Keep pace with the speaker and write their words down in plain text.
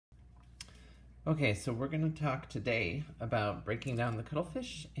Okay, so we're going to talk today about breaking down the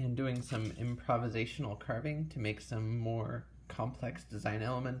cuttlefish and doing some improvisational carving to make some more complex design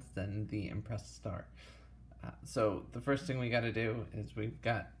elements than the impressed star. So the first thing we got to do is we've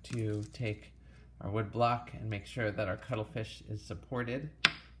got to take our wood block and make sure that our cuttlefish is supported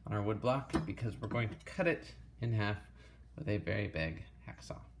on our wood block, because we're going to cut it in half with a very big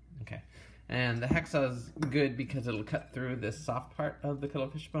hacksaw. Okay. And the hacksaw is good because it'll cut through this soft part of the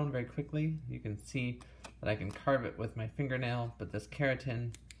cuttlefish bone very quickly. You can see that I can carve it with my fingernail, but this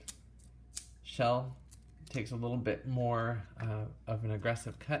keratin shell takes a little bit more of an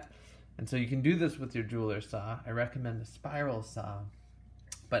aggressive cut. And so you can do this with your jeweler's saw. I recommend a spiral saw,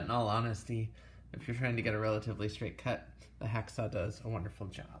 but in all honesty, if you're trying to get a relatively straight cut, the hacksaw does a wonderful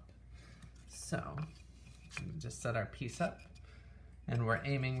job. So, just set our piece up, and we're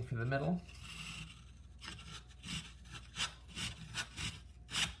aiming for the middle.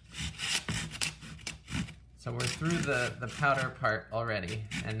 So we're through the powder part already,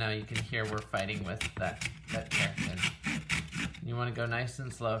 and now you can hear we're fighting with that keratin. You want to go nice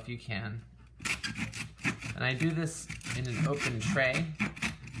and slow if you can. And I do this in an open tray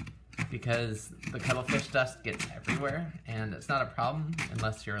because the cuttlefish dust gets everywhere, and it's not a problem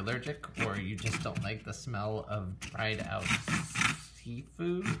unless you're allergic or you just don't like the smell of dried out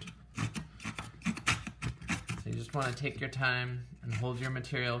seafood. So you just want to take your time and hold your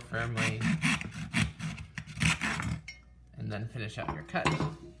material firmly, and then finish out your cut.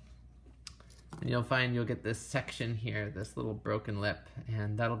 And you'll find you'll get this section here, this little broken lip,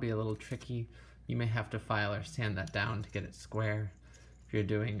 and that'll be a little tricky. You may have to file or sand that down to get it square if you're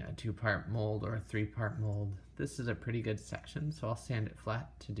doing a 2-part mold or a 3-part mold. This is a pretty good section, so I'll sand it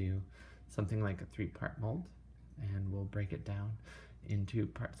flat to do something like a 3-part mold, and we'll break it down into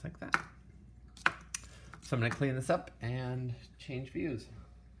parts like that. So I'm going to clean this up and change views.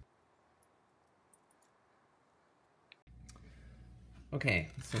 Okay,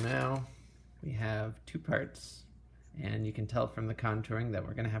 so now we have 2 parts, and you can tell from the contouring that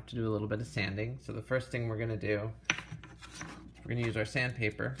we're going to have to do a little bit of sanding. So the first thing we're going to do, we're going to use our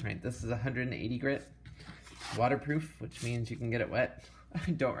sandpaper, right? This is 180 grit. It's waterproof, which means you can get it wet.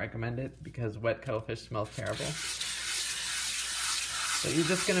 I don't recommend it because wet cuttlefish smells terrible. So you're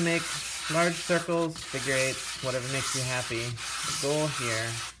just going to make large circles, figure eights, whatever makes you happy. The goal here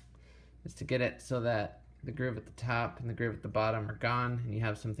is to get it so that the groove at the top and the groove at the bottom are gone, and you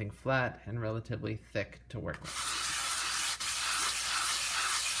have something flat and relatively thick to work with.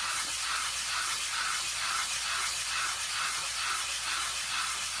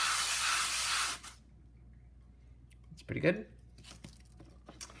 It's pretty good.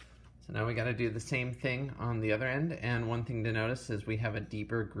 So now we got to do the same thing on the other end, and one thing to notice is we have a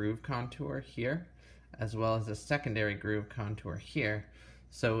deeper groove contour here, as well as a secondary groove contour here.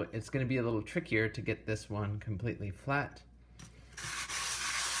 So it's going to be a little trickier to get this one completely flat.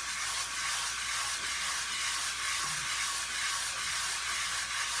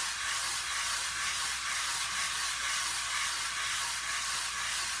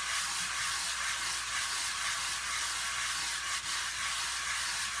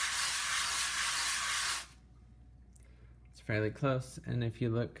 It's fairly close, and if you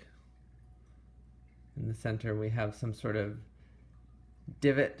look in the center, we have some sort of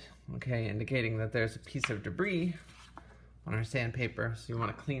divot, okay, indicating that there's a piece of debris on our sandpaper, so you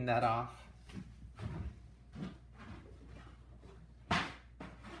want to clean that off.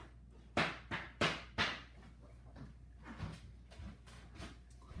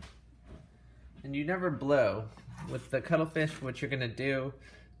 And you never blow. With the cuttlefish, what you're going to do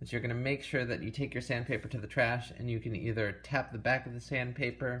is you're going to make sure that you take your sandpaper to the trash, and you can either tap the back of the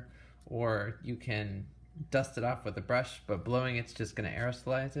sandpaper or you can dust it off with a brush, but blowing it's just going to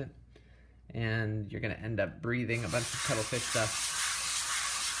aerosolize it, and you're going to end up breathing a bunch of cuttlefish dust,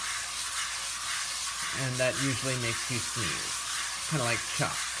 and that usually makes you sneeze, kind of like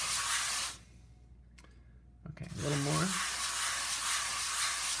chalk. Okay, a little more.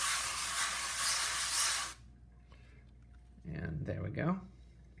 And there we go.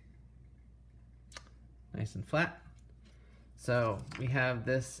 Nice and flat. So we have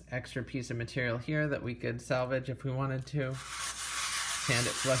this extra piece of material here that we could salvage if we wanted to. Sand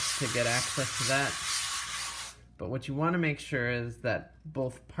it flush to get access to that. But what you want to make sure is that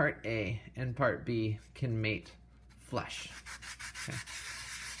both part A and part B can mate flush. Okay.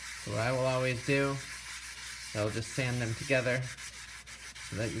 So what I will always do, I'll just sand them together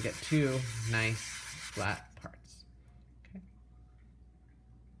so that you get 2 nice flat parts.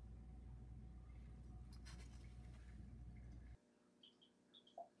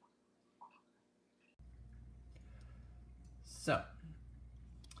 So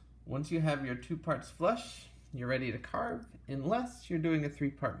Once you have your 2 parts flush, you're ready to carve, unless you're doing a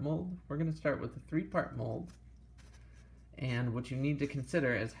 3-part mold. We're going to start with a 3-part mold. And what you need to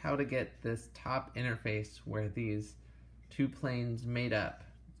consider is how to get this top interface where these 2 planes made up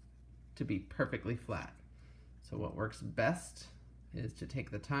to be perfectly flat. So what works best is to take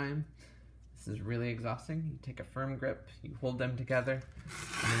the time. This is really exhausting. You take a firm grip, you hold them together,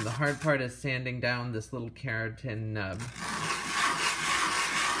 and then the hard part is sanding down this little keratin nub.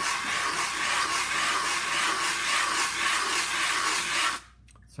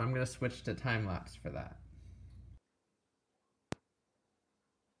 So I'm going to switch to time lapse for that.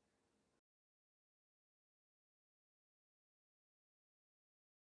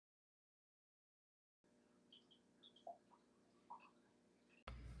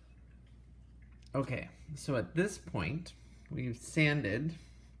 Okay, so at this point, we've sanded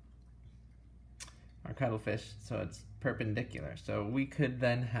our cuttlefish so it's perpendicular. So we could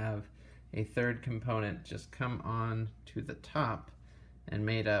then have a 3rd component just come on to the top and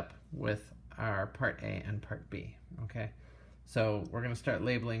made up with our part A and part B, okay? So we're gonna start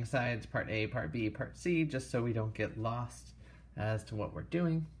labeling sides, part A, part B, part C, just so we don't get lost as to what we're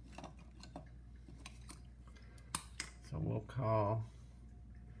doing. So we'll call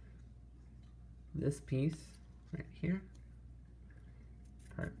this piece right here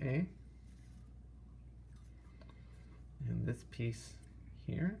part A, and this piece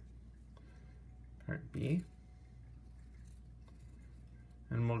here part B,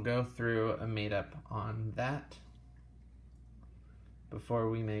 and we'll go through a made up on that before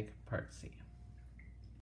we make part C.